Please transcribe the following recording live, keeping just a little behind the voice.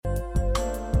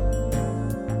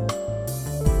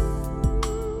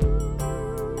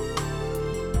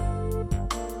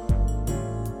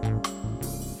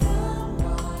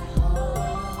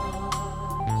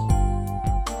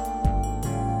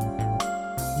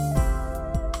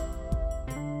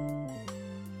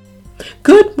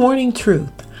Good morning,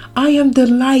 Truth. I am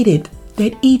delighted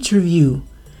that each of you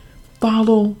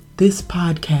follow this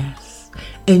podcast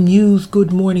and use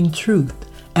Good Morning Truth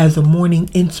as a morning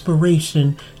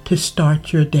inspiration to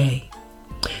start your day.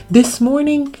 This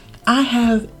morning, I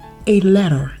have a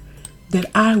letter that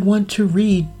I want to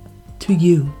read to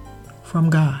you from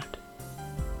God.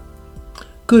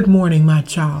 Good morning, my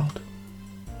child.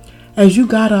 As you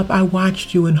got up, I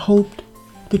watched you and hoped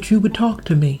that you would talk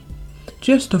to me.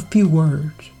 Just a few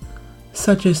words,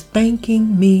 such as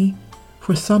thanking me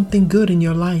for something good in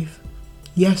your life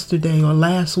yesterday or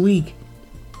last week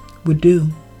would do.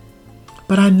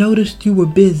 But I noticed you were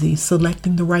busy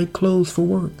selecting the right clothes for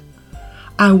work.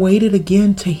 I waited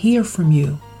again to hear from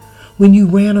you when you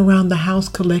ran around the house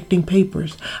collecting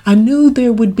papers. I knew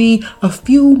there would be a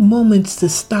few moments to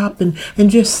stop and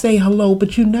just say hello,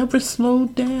 but you never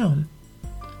slowed down.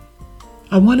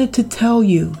 I wanted to tell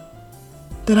you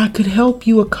that I could help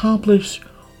you accomplish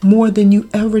more than you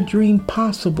ever dreamed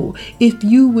possible if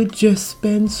you would just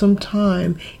spend some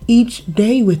time each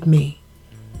day with me.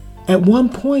 At one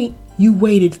point, you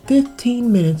waited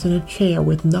 15 minutes in a chair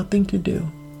with nothing to do.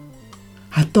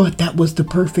 I thought that was the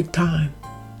perfect time.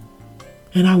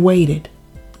 And I waited,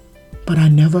 but I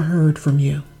never heard from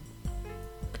you.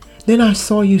 Then I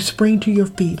saw you spring to your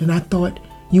feet, and I thought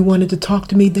you wanted to talk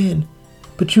to me then,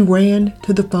 but you ran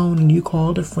to the phone and you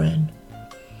called a friend.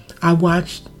 I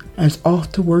watched as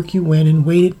off to work you went and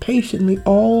waited patiently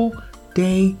all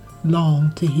day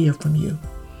long to hear from you.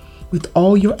 With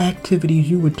all your activities,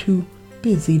 you were too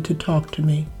busy to talk to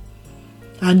me.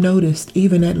 I noticed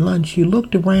even at lunch you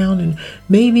looked around and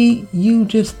maybe you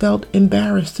just felt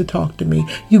embarrassed to talk to me.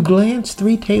 You glanced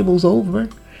 3 tables over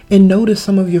and noticed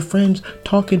some of your friends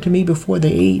talking to me before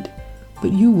they ate,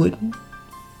 but you wouldn't.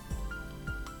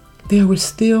 There was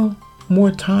still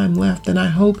more time left, and I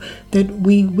hoped that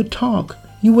we would talk.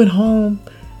 You went home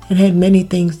and had many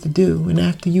things to do, and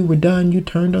after you were done, you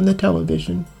turned on the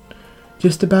television.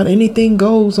 Just about anything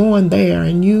goes on there,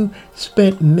 and you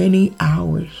spent many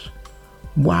hours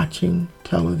watching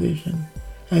television.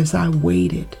 As I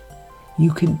waited,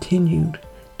 you continued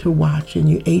to watch and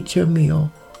you ate your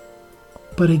meal.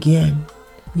 But again,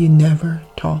 you never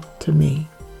talked to me.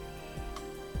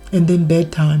 And then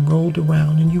bedtime rolled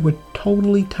around and you were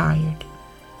totally tired.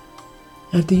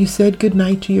 After you said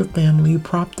goodnight to your family, you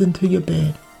propped into your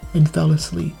bed and fell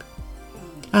asleep.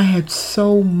 I had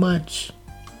so much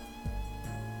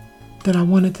that I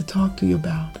wanted to talk to you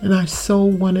about, and I so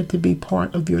wanted to be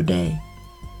part of your day.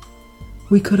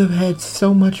 We could have had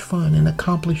so much fun and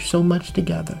accomplished so much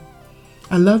together.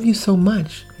 I love you so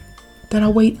much that I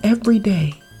wait every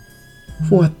day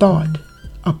for a thought,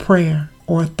 a prayer,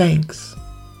 or a thanks.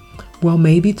 Well,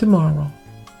 maybe tomorrow.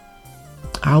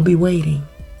 I'll be waiting.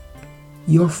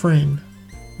 Your friend,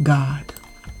 God.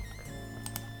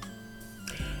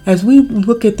 As we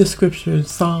look at the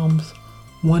scriptures, Psalms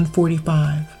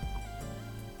 145,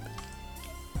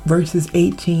 verses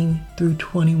 18 through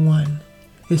 21,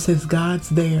 it says God's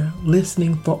there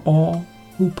listening for all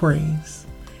who praise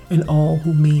and all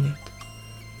who mean it.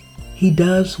 He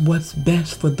does what's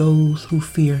best for those who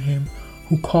fear him,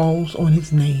 who calls on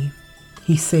his name.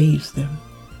 He saves them.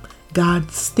 God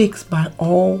sticks by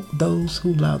all those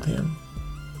who love him,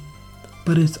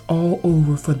 but it's all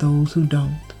over for those who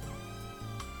don't.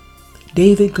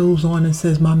 David goes on and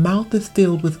says, my mouth is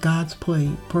filled with God's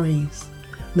praise.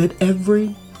 Let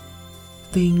everything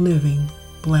living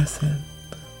bless him.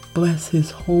 Bless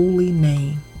his holy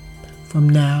name from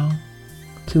now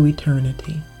to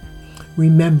eternity.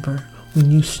 Remember, when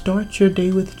you start your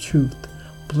day with truth,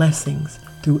 blessings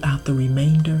throughout the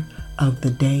remainder of the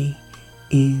day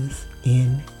is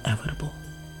inevitable.